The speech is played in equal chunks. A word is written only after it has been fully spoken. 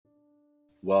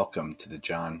Welcome to the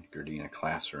John Gardina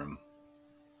Classroom.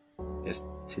 As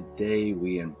today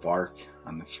we embark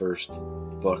on the first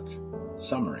book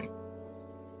summary.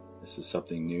 This is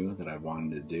something new that I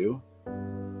wanted to do.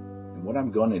 And what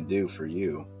I'm going to do for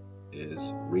you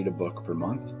is read a book per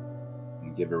month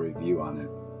and give a review on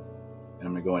it. And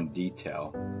I'm going to go in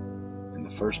detail. And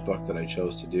the first book that I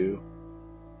chose to do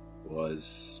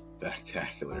was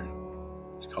spectacular.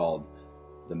 It's called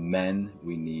The Men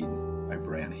We Need by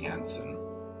Brant Hansen.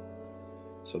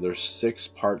 So there's 6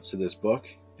 parts to this book,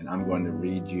 and I'm going to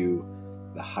read you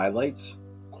the highlights,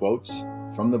 quotes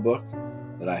from the book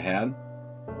that I had,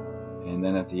 and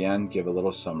then at the end give a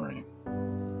little summary.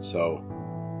 So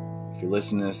if you're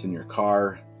listening to this in your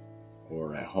car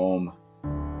or at home,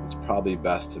 it's probably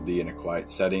best to be in a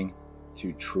quiet setting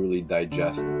to truly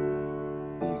digest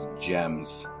these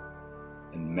gems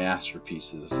and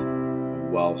masterpieces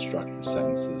of well-structured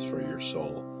sentences for your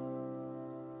soul.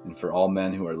 And for all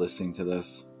men who are listening to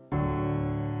this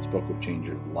book will change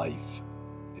your life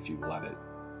if you let it.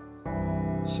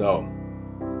 So,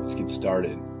 let's get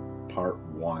started. Part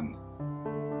 1.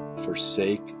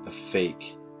 Forsake the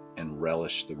fake and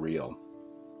relish the real.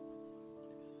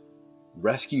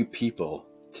 Rescue people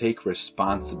take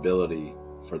responsibility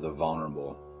for the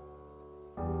vulnerable.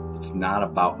 It's not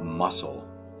about muscle,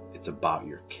 it's about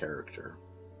your character.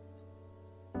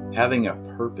 Having a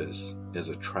purpose is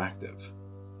attractive.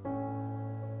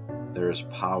 There is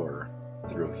power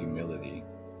through humility.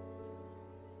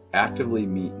 Actively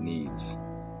meet needs.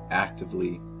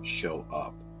 Actively show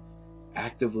up.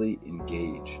 Actively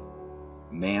engage.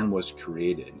 Man was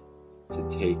created to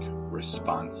take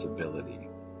responsibility.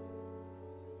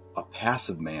 A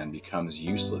passive man becomes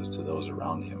useless to those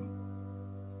around him.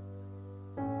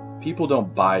 People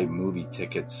don't buy movie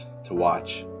tickets to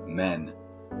watch men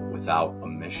without a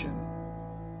mission.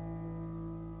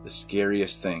 The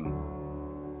scariest thing,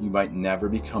 you might never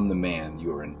become the man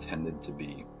you are intended to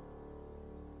be.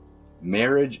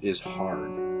 Marriage is hard,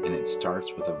 and it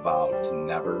starts with a vow to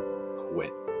never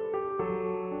quit.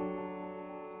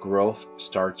 Growth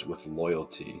starts with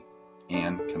loyalty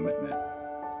and commitment.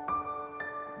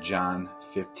 John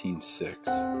 15:6.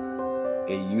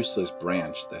 A useless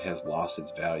branch that has lost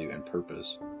its value and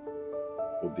purpose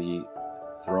will be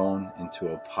thrown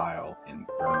into a pile and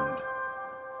burned.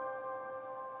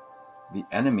 The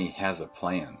enemy has a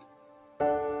plan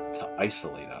to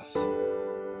isolate us.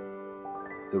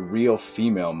 The real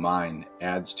female mind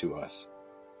adds to us,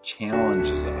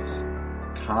 challenges us,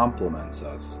 compliments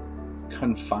us,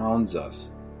 confounds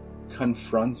us,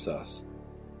 confronts us,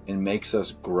 and makes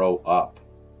us grow up.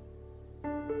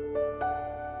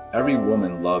 Every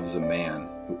woman loves a man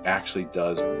who actually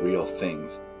does real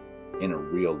things in a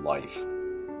real life.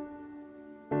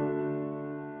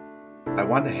 I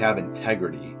want to have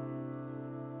integrity.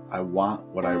 I want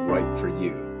what I write for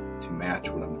you to match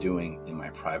what I'm doing in my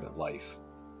private life.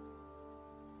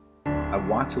 I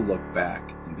want to look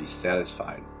back and be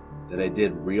satisfied that I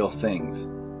did real things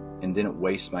and didn't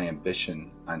waste my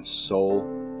ambition on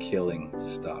soul-killing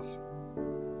stuff.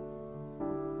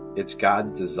 It's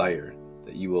God's desire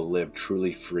that you will live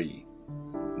truly free,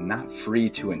 not free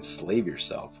to enslave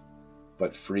yourself,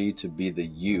 but free to be the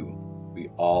you we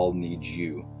all need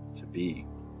you to be.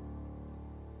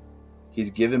 He's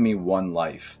given me one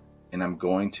life, and I'm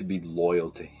going to be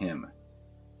loyal to Him.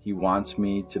 He wants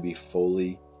me to be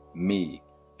fully me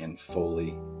and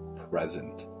fully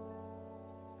present.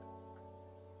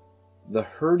 The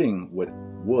hurting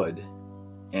would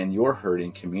and your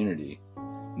hurting community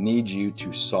need you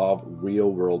to solve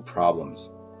real-world problems,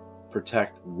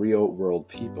 protect real-world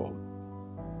people,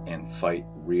 and fight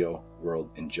real-world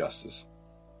injustice.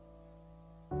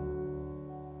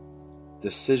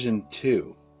 Decision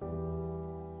 2.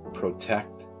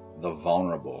 Protect the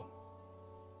vulnerable.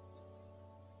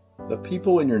 The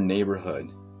people in your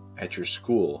neighborhood, at your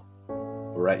school,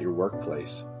 or at your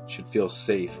workplace should feel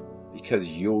safe because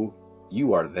you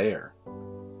are there.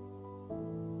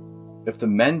 If the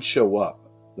men show up,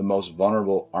 the most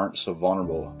vulnerable aren't so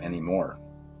vulnerable anymore.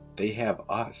 They have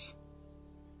us.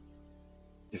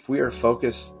 If we are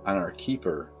focused on our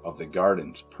keeper of the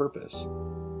garden's purpose,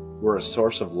 we're a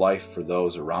source of life for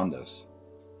those around us.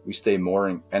 We stay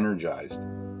more energized.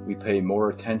 We pay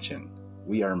more attention.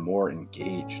 We are more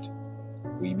engaged.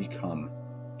 We become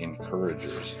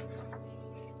encouragers.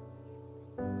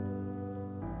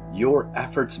 Your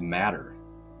efforts matter.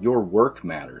 Your work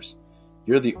matters.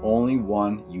 You're the only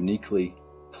one uniquely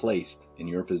placed in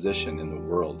your position in the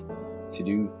world to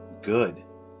do good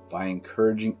by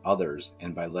encouraging others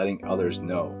and by letting others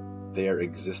know their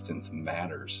existence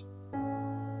matters.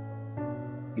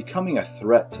 Becoming a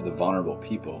threat to the vulnerable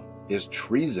people is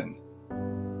treason.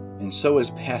 and so is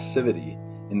passivity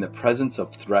in the presence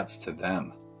of threats to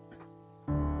them.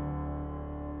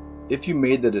 If you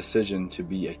made the decision to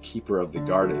be a keeper of the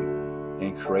garden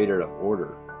and creator of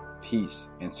order, peace,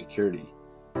 and security,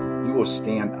 you will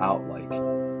stand out like,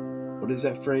 what is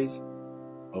that phrase?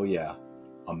 Oh yeah,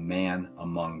 a man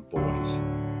among boys.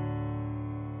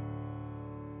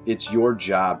 It's your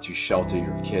job to shelter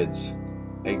your kids.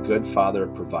 A good father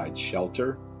provides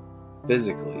shelter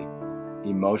physically,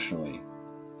 emotionally,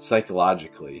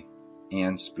 psychologically,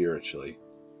 and spiritually.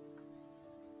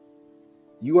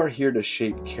 You are here to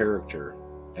shape character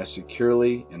as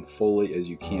securely and fully as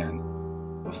you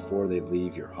can before they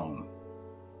leave your home.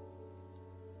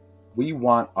 We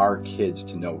want our kids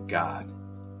to know God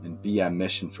and be on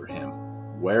mission for Him,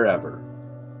 wherever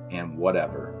and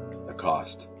whatever the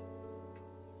cost.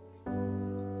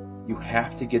 You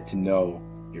have to get to know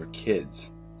your kids,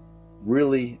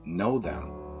 really know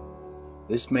them.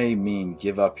 This may mean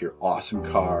give up your awesome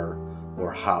car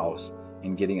or house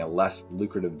and getting a less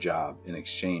lucrative job in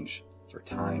exchange for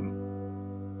time.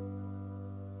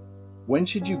 When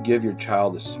should you give your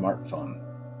child a smartphone?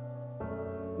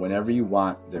 Whenever you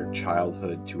want their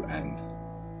childhood to end.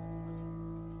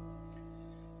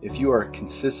 If you are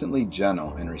consistently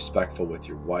gentle and respectful with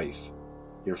your wife,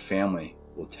 your family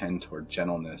will tend toward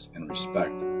gentleness and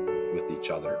respect with each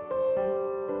other.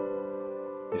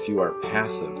 If you are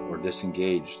passive or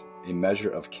disengaged, a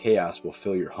measure of chaos will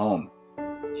fill your home.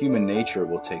 Human nature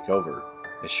will take over,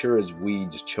 as sure as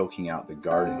weeds choking out the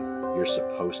garden you're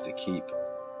supposed to keep.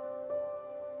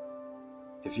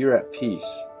 If you're at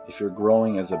peace, if you're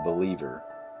growing as a believer,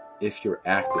 if you're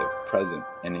active, present,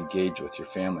 and engaged with your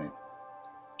family,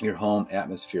 your home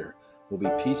atmosphere will be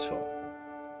peaceful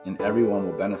and everyone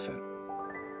will benefit.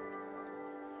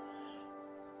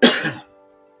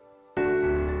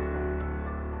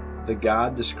 The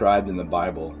God described in the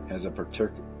Bible has a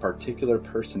particular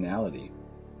personality.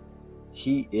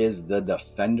 He is the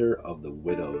defender of the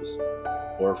widows,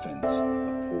 orphans,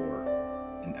 the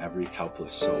poor, and every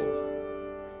helpless soul.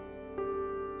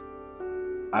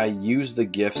 I use the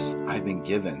gifts I've been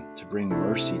given to bring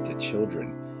mercy to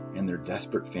children and their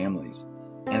desperate families,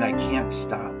 and I can't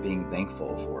stop being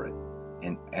thankful for it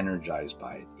and energized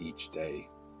by it each day.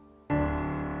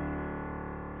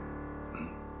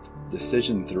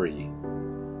 Decision 3.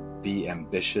 Be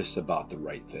ambitious about the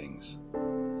right things.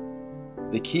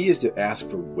 The key is to ask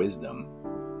for wisdom.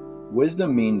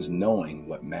 Wisdom means knowing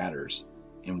what matters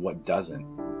and what doesn't,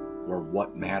 or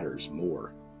what matters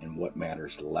more and what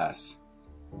matters less.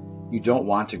 You don't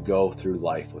want to go through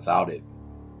life without it.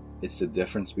 It's the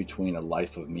difference between a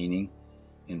life of meaning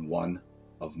and one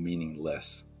of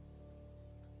meaningless.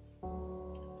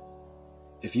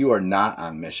 If you are not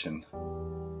on mission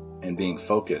and being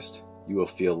focused, you will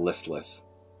feel listless.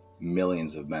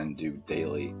 Millions of men do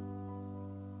daily.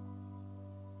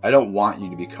 I don't want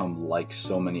you to become like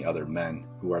so many other men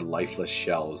who are lifeless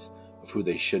shells of who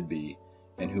they should be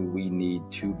and who we need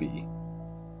to be.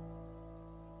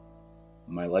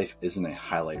 My life isn't a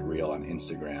highlight reel on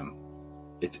Instagram.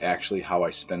 It's actually how I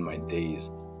spend my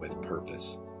days with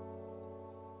purpose.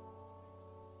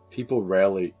 People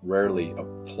rarely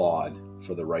applaud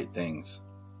for the right things,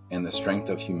 and the strength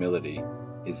of humility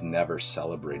is never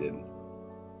celebrated.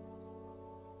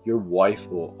 Your wife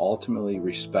will ultimately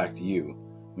respect you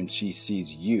when she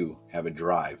sees you have a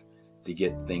drive to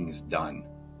get things done.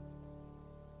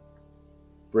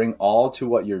 Bring all to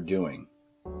what you're doing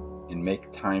and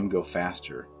make time go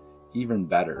faster. Even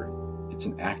better, it's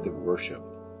an act of worship.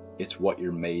 It's what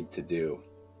you're made to do.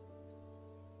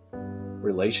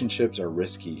 Relationships are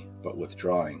risky, but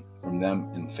withdrawing from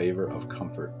them in favor of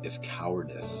comfort is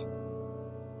cowardice.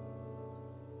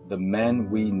 The men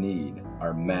we need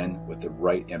are men with the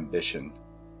right ambition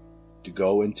to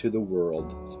go into the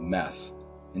world's mess,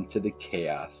 into the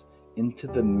chaos, into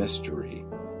the mystery,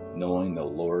 knowing the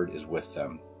Lord is with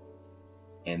them,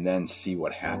 and then see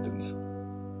what happens.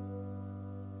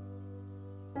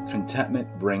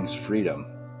 Contentment brings freedom.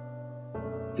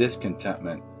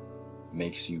 Discontentment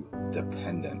makes you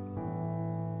dependent.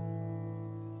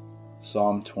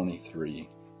 Psalm 23,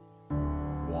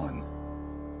 1.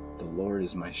 The Lord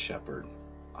is my shepherd.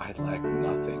 I lack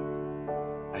nothing.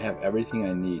 I have everything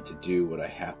I need to do what I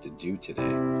have to do today.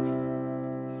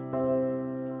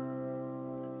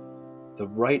 The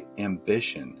right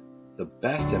ambition, the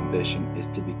best ambition, is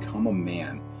to become a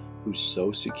man who's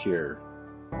so secure,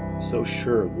 so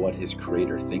sure of what his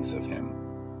Creator thinks of him,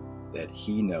 that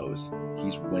he knows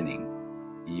he's winning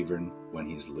even when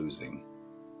he's losing.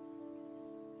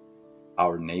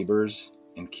 Our neighbors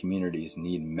and communities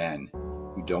need men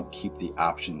who don't keep the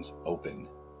options open.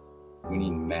 We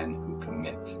need men who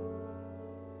commit.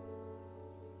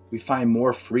 We find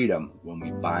more freedom when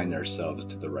we bind ourselves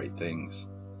to the right things,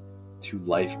 to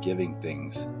life-giving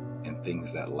things and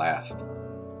things that last.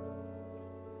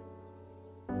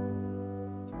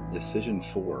 Decision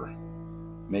 4.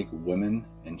 Make women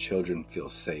and children feel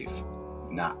safe,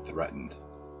 not threatened.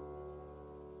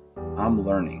 I'm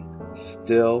learning,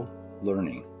 still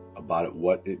learning, about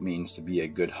what it means to be a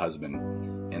good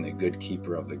husband and a good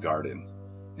keeper of the garden,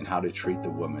 and how to treat the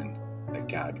woman that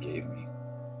God gave me.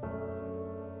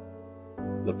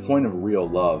 The point of real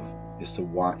love is to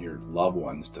want your loved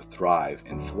ones to thrive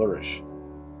and flourish.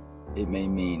 It may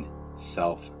mean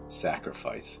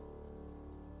self-sacrifice.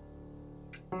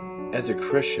 As a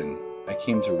Christian, I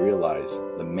came to realize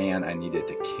the man I needed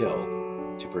to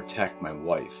kill to protect my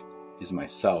wife is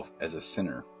myself as a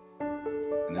sinner.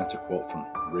 And that's a quote from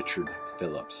Richard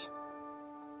Phillips.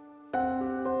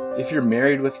 If you're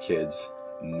married with kids,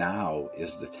 now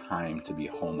is the time to be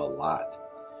home a lot.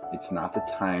 It's not the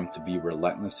time to be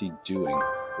relentlessly doing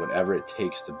whatever it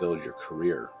takes to build your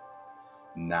career.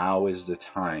 Now is the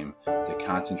time to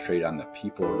concentrate on the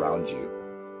people around you,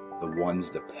 the ones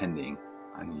depending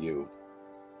on you.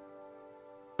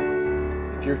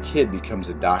 If your kid becomes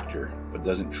a doctor but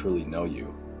doesn't truly know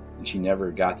you, and she never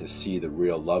got to see the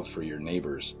real love for your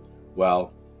neighbors,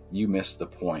 well, you missed the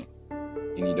point,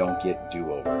 and you don't get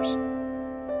do-overs.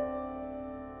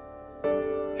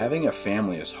 Having a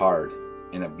family is hard,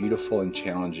 and a beautiful and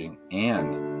challenging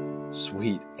and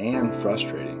sweet and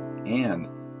frustrating and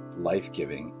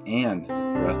life-giving and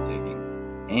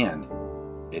breathtaking, and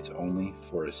it's only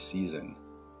for a season.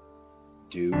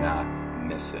 Do not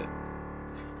miss it.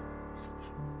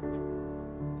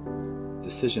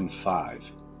 Decision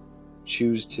 5.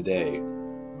 Choose today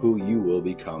who you will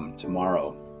become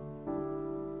tomorrow.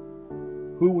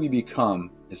 Who we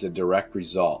become is a direct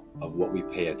result of what we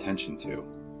pay attention to.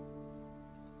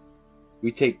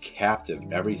 We take captive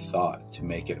every thought to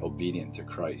make it obedient to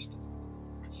Christ.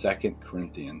 2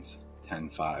 Corinthians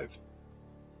 10:5.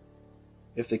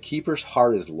 If the keeper's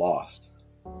heart is lost,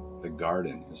 the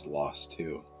garden is lost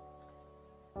too.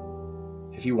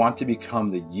 If you want to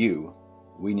become the you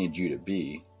we need you to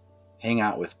be, hang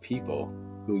out with people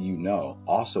who you know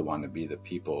also want to be the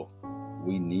people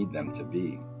we need them to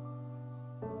be.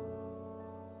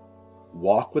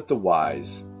 Walk with the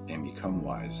wise and become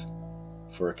wise,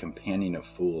 for a companion of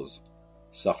fools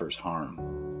suffers harm.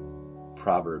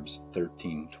 Proverbs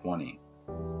 13:20.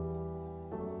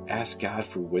 Ask God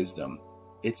for wisdom.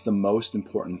 It's the most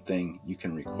important thing you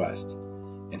can request,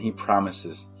 and He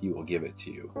promises He will give it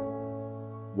to you.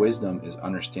 Wisdom is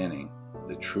understanding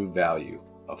the true value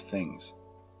of things.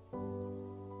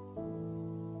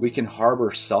 We can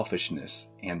harbor selfishness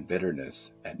and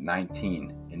bitterness at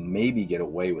 19 and maybe get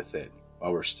away with it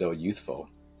while we're still youthful,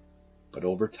 but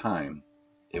over time,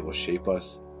 it will shape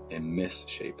us and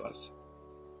misshape us.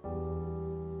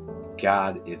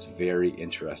 God is very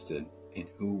interested in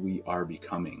who we are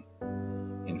becoming.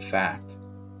 In fact,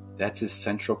 that's His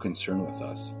central concern with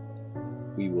us.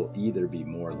 We will either be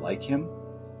more like Him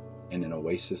and an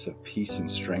oasis of peace and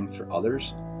strength for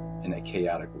others in a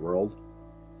chaotic world,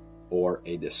 or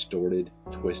a distorted,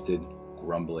 twisted,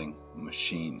 grumbling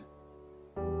machine.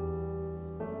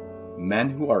 Men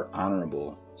who are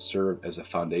honorable serve as a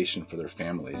foundation for their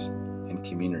families and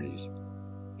communities,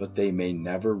 but they may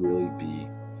never really be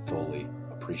fully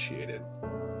appreciated.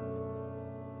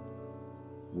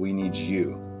 We need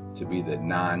you to be the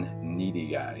non-needy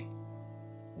guy.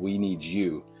 We need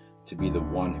you to be the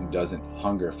one who doesn't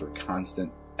hunger for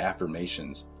constant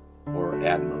affirmations or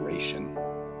admiration.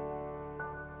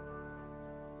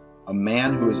 A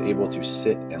man who is able to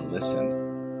sit and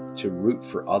listen, to root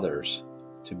for others,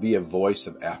 to be a voice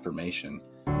of affirmation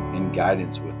and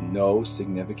guidance with no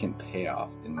significant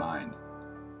payoff in mind.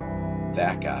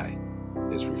 That guy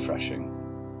is refreshing.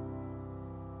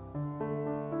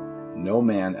 No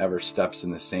man ever steps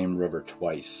in the same river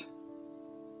twice,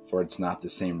 for it's not the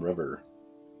same river,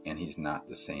 and he's not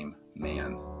the same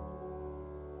man.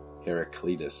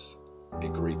 Heraclitus, a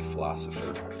Greek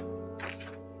philosopher.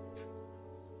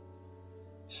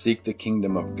 Seek the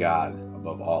kingdom of God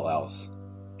above all else,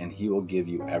 and He will give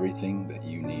you everything that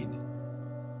you need.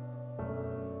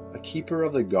 A keeper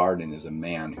of the garden is a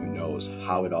man who knows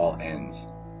how it all ends,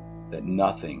 that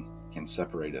nothing can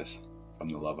separate us from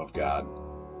the love of God.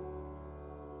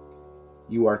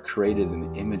 You are created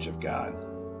in the image of God,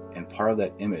 and part of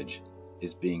that image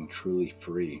is being truly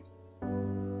free.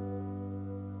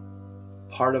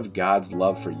 Part of God's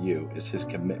love for you is His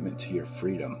commitment to your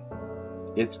freedom.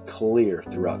 It's clear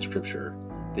throughout Scripture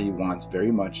that He wants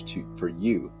very much for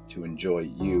you to enjoy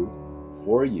you,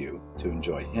 for you to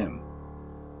enjoy Him.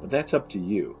 But that's up to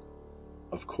you.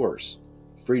 Of course,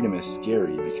 Freedom is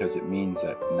scary because it means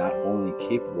that not only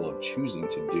capable of choosing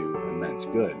to do immense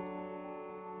good,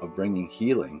 of bringing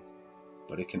healing,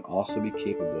 but it can also be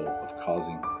capable of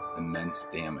causing immense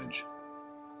damage.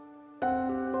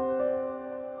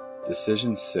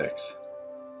 Decision 6.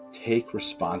 Take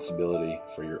responsibility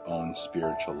for your own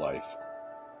spiritual life.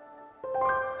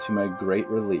 To my great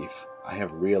relief, I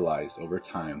have realized over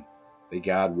time that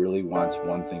God really wants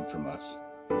one thing from us,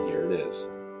 and here it is.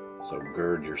 So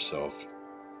gird yourself.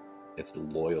 It's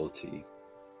loyalty.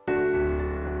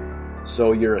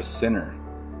 So you're a sinner.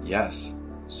 Yes,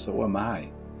 so am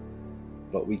I.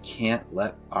 But we can't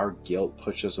let our guilt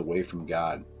push us away from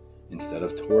God instead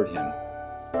of toward Him.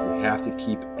 We have to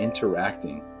keep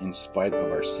interacting in spite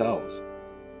of ourselves.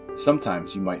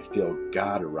 Sometimes you might feel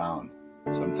God around.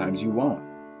 Sometimes you won't.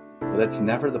 But that's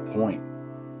never the point.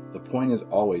 The point is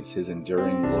always His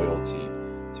enduring loyalty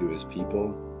to His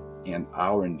people and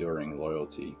our enduring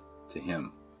loyalty to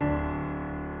Him.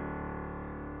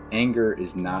 Anger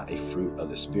is not a fruit of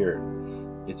the Spirit.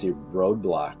 It's a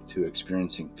roadblock to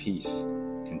experiencing peace,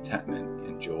 contentment,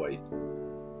 and joy.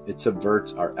 It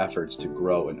subverts our efforts to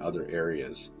grow in other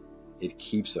areas. It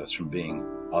keeps us from being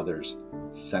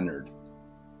others-centered.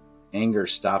 Anger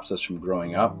stops us from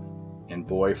growing up, and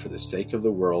boy, for the sake of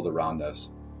the world around us,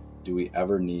 do we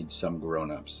ever need some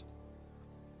grown-ups.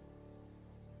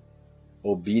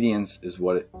 Obedience is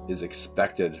what is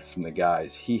expected from the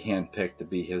guys He handpicked to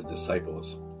be His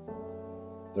disciples.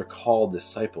 They're called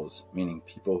disciples, meaning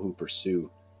people who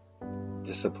pursue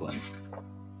discipline.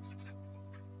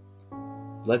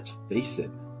 Let's face it,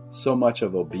 so much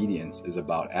of obedience is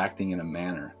about acting in a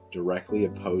manner directly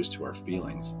opposed to our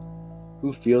feelings.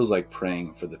 Who feels like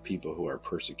praying for the people who are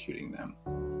persecuting them?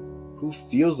 Who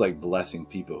feels like blessing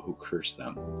people who curse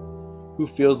them? Who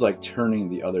feels like turning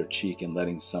the other cheek and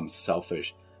letting some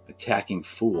selfish, attacking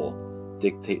fool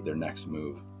dictate their next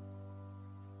move?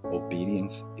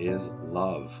 Obedience is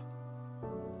love.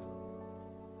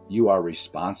 You are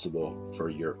responsible for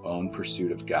your own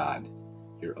pursuit of God,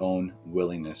 your own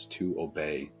willingness to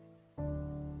obey.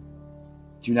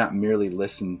 Do not merely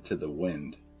listen to the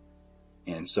wind,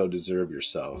 and so deserve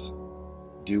yourselves.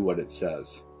 Do what it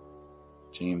says.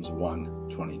 James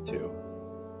 1:22.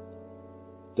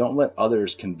 Don't let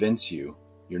others convince you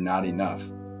you're not enough,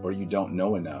 or you don't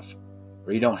know enough,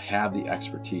 or you don't have the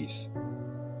expertise.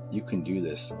 You can do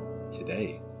this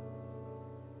today.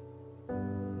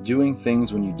 Doing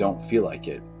things when you don't feel like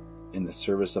it, in the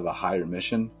service of a higher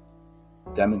mission,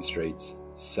 demonstrates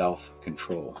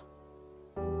self-control.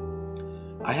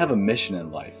 I have a mission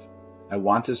in life. I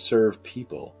want to serve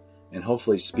people and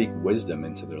hopefully speak wisdom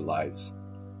into their lives.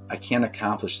 I can't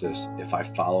accomplish this if I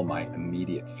follow my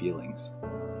immediate feelings.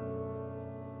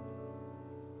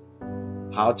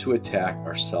 How to attack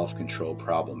our self-control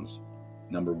problems.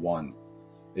 Number 1,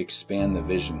 expand the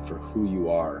vision for who you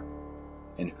are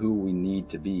and who we need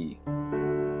to be.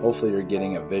 Hopefully you're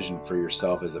getting a vision for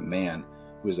yourself as a man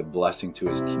who is a blessing to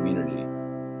his community,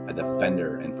 a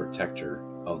defender and protector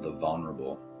of the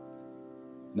vulnerable.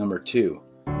 Number 2,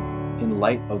 in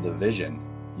light of the vision,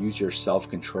 use your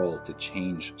self-control to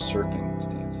change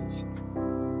circumstances.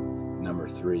 Number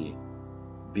 3,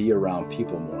 be around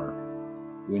people more.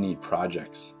 We need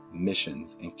projects,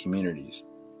 missions, and communities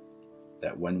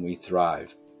that when we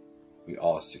thrive, we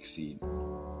all succeed.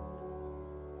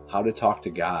 How to talk to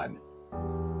God.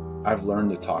 I've learned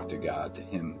to talk to God, to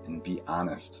Him, and be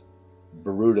honest,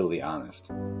 brutally honest,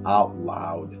 out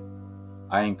loud.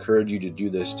 I encourage you to do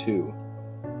this too.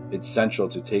 It's central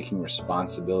to taking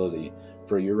responsibility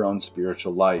for your own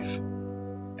spiritual life.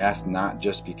 Ask not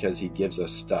just because He gives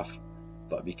us stuff,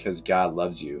 but because God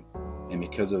loves you, and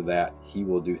because of that, He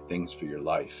will do things for your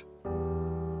life.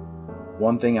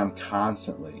 One thing I'm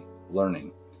constantly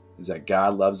learning is that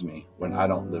God loves me when I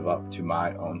don't live up to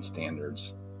my own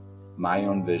standards, my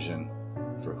own vision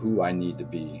for who I need to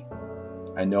be.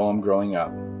 I know I'm growing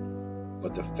up,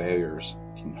 but the failures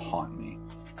can haunt me.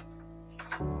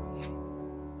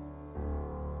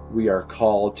 We are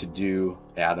called to do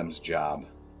Adam's job.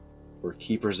 We're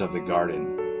keepers of the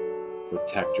garden,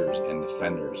 protectors and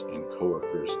defenders and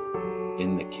co-workers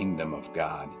in the kingdom of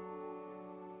God.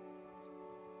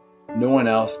 No one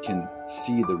else can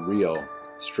see the real,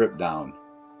 stripped down,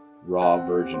 raw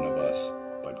version of us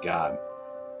but God.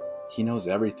 He knows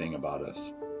everything about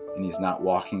us, and He's not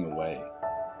walking away.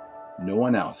 No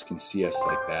one else can see us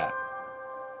like that.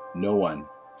 No one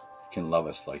can love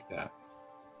us like that.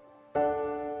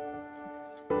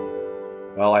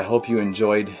 Well, I hope you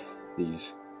enjoyed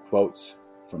these quotes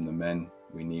from the men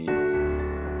we need.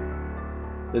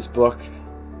 This book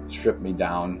stripped me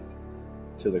down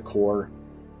to the core.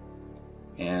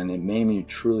 And it made me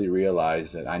truly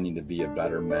realize that I need to be a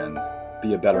better man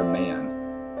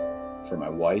for my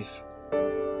wife,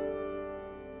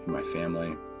 for my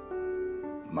family,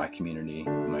 my community,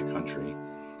 my country,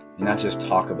 and not just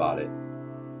talk about it.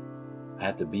 I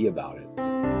have to be about it.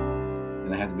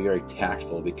 And I have to be very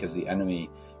tactful, because the enemy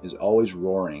is always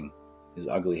roaring his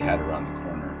ugly head around the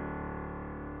corner.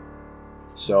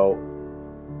 So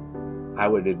I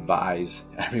would advise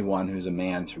everyone who's a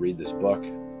man to read this book.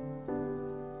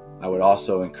 I would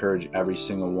also encourage every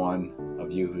single one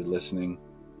of you who's listening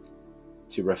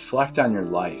to reflect on your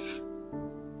life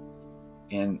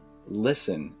and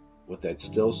listen with that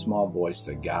still small voice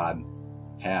that God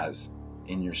has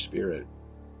in your spirit.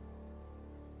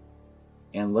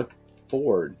 And look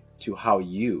forward to how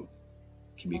you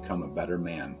can become a better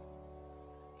man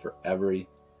for every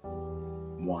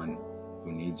one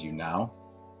who needs you now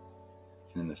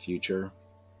and in the future.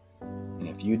 And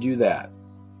if you do that,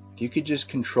 if you could just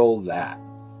control that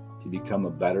to become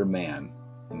a better man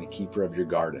and the keeper of your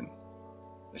garden,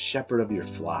 the shepherd of your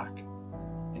flock,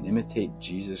 and imitate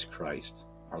Jesus Christ,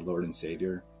 our Lord and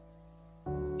Savior,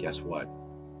 guess what?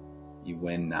 You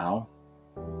win now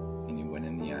and you win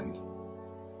in the end.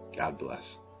 God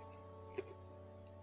bless.